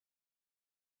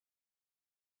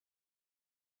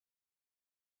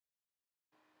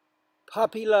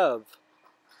Puppy Love,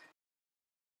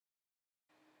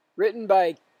 written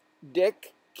by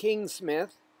Dick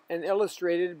Kingsmith and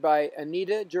illustrated by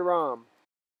Anita Jerome.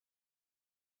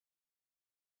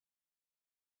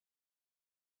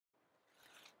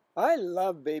 I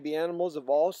love baby animals of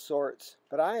all sorts,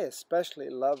 but I especially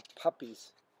love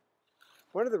puppies.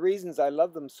 One of the reasons I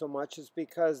love them so much is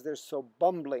because they're so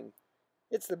bumbling.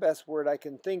 It's the best word I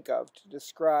can think of to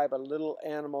describe a little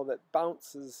animal that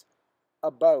bounces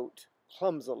about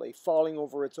clumsily, falling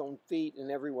over its own feet and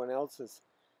everyone else's,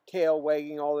 tail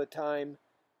wagging all the time,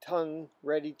 tongue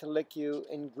ready to lick you,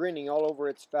 and grinning all over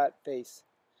its fat face.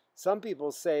 Some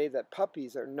people say that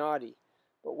puppies are naughty,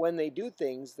 but when they do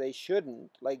things they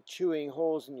shouldn't, like chewing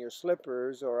holes in your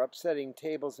slippers or upsetting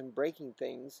tables and breaking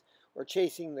things, or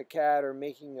chasing the cat or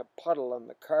making a puddle on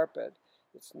the carpet,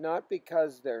 it's not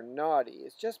because they're naughty,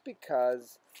 it's just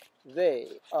because they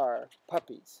are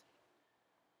puppies.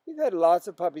 We've had lots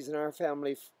of puppies in our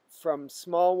family, from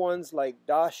small ones like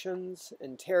Dachshunds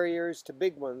and Terriers to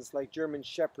big ones like German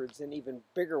Shepherds and even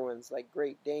bigger ones like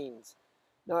Great Danes,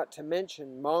 not to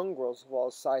mention mongrels of all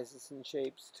sizes and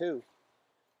shapes too.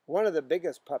 One of the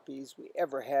biggest puppies we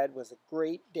ever had was a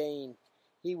Great Dane.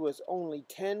 He was only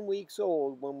 10 weeks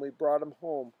old when we brought him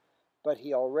home, but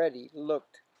he already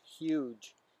looked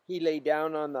huge. He lay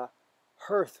down on the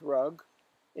hearth rug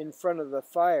in front of the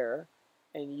fire,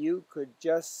 and you could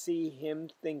just see him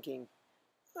thinking,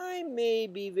 I may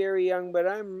be very young, but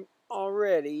I'm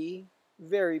already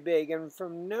very big, and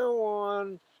from now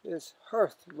on this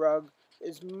hearth rug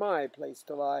is my place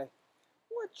to lie.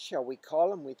 What shall we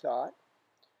call him, we thought.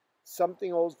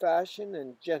 Something old-fashioned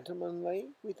and gentlemanly,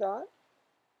 we thought.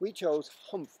 We chose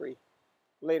Humphrey.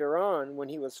 Later on, when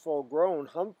he was full grown,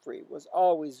 Humphrey was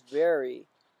always very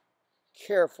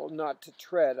careful not to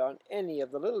tread on any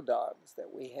of the little dogs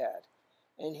that we had,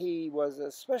 and he was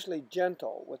especially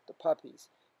gentle with the puppies,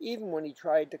 even when he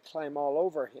tried to climb all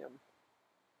over him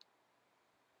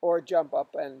or jump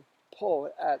up and pull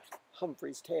at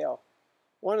Humphrey's tail.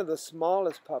 One of the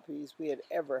smallest puppies we had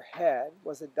ever had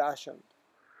was a Dachshund.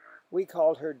 We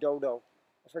called her Dodo.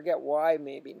 I forget why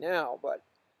maybe now, but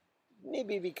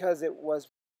maybe because it was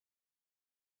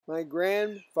my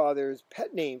grandfather's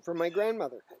pet name for my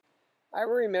grandmother. I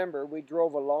remember we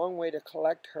drove a long way to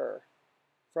collect her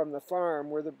from the farm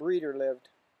where the breeder lived.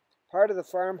 Part of the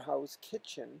farmhouse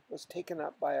kitchen was taken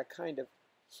up by a kind of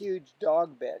huge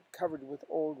dog bed covered with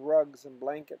old rugs and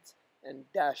blankets, and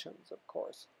Dachshunds, of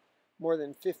course. More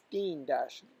than 15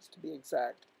 Dachshunds, to be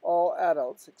exact, all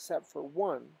adults except for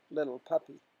one little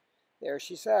puppy. There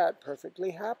she sat,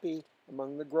 perfectly happy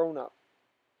among the grown-up.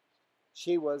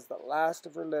 She was the last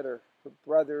of her litter. Her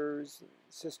brothers and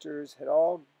sisters had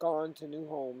all gone to new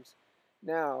homes.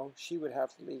 Now she would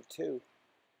have to leave too.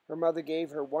 Her mother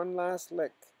gave her one last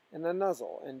lick and a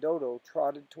nuzzle, and Dodo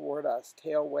trotted toward us,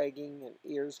 tail wagging and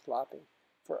ears flopping.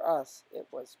 For us, it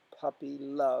was puppy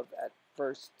love at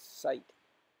first sight.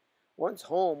 Once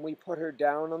home, we put her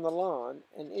down on the lawn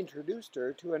and introduced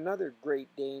her to another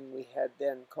Great Dane we had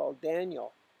then, called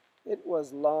Daniel. It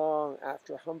was long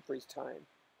after Humphrey's time.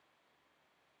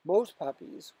 Most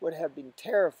puppies would have been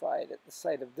terrified at the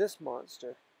sight of this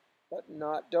monster, but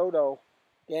not Dodo.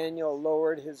 Daniel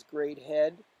lowered his great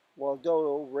head, while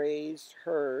Dodo raised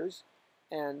hers,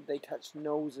 and they touched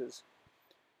noses.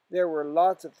 There were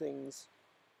lots of things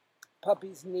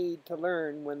puppies need to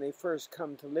learn when they first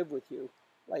come to live with you,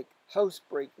 like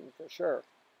housebreaking for sure.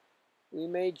 We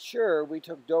made sure we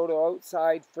took Dodo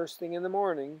outside first thing in the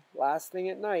morning, last thing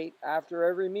at night, after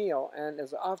every meal, and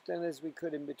as often as we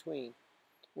could in between.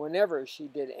 Whenever she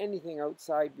did anything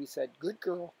outside, we said, good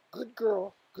girl, good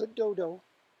Dodo.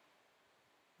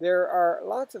 There are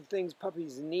lots of things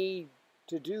puppies need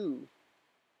to do,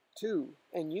 too,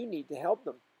 and you need to help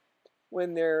them.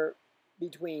 When they're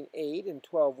between 8 and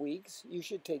 12 weeks, you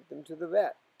should take them to the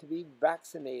vet to be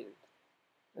vaccinated.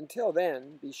 Until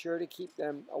then, be sure to keep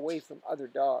them away from other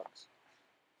dogs.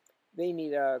 They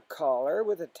need a collar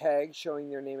with a tag showing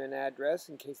their name and address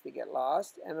in case they get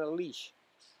lost, and a leash.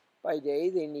 By day,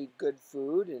 they need good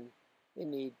food, and they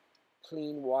need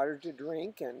clean water to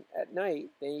drink, and at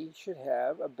night, they should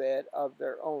have a bed of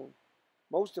their own.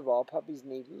 Most of all, puppies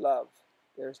need love.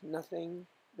 There's nothing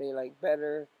they like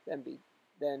better than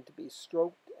to be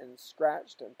stroked and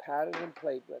scratched and patted and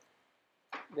played with.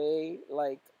 They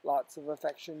like lots of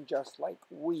affection just like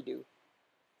we do.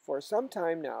 For some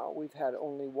time now, we've had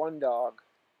only one dog,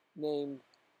 named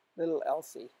Little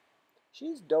Elsie.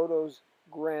 She's Dodo's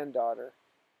granddaughter.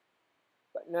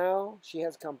 But now she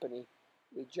has company.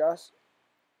 We just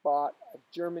bought a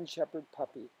German Shepherd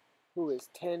puppy who is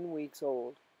 10 weeks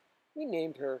old. We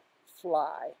named her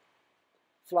Fly.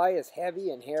 Fly is heavy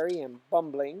and hairy and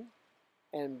bumbling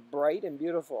and bright and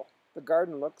beautiful. The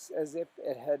garden looks as if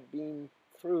it had been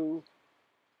through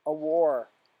a war,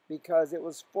 because it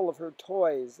was full of her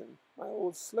toys and my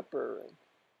old slipper and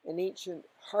an ancient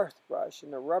hearth brush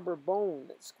and a rubber bone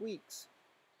that squeaks.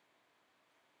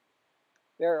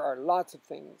 There are lots of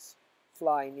things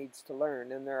Fly needs to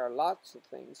learn, and there are lots of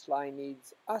things Fly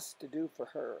needs us to do for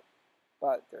her.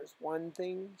 But there's one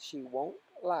thing she won't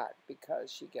lack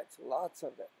because she gets lots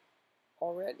of it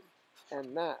already,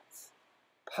 and that's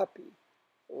puppy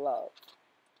love.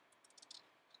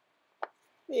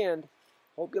 The end.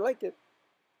 Hope you liked it.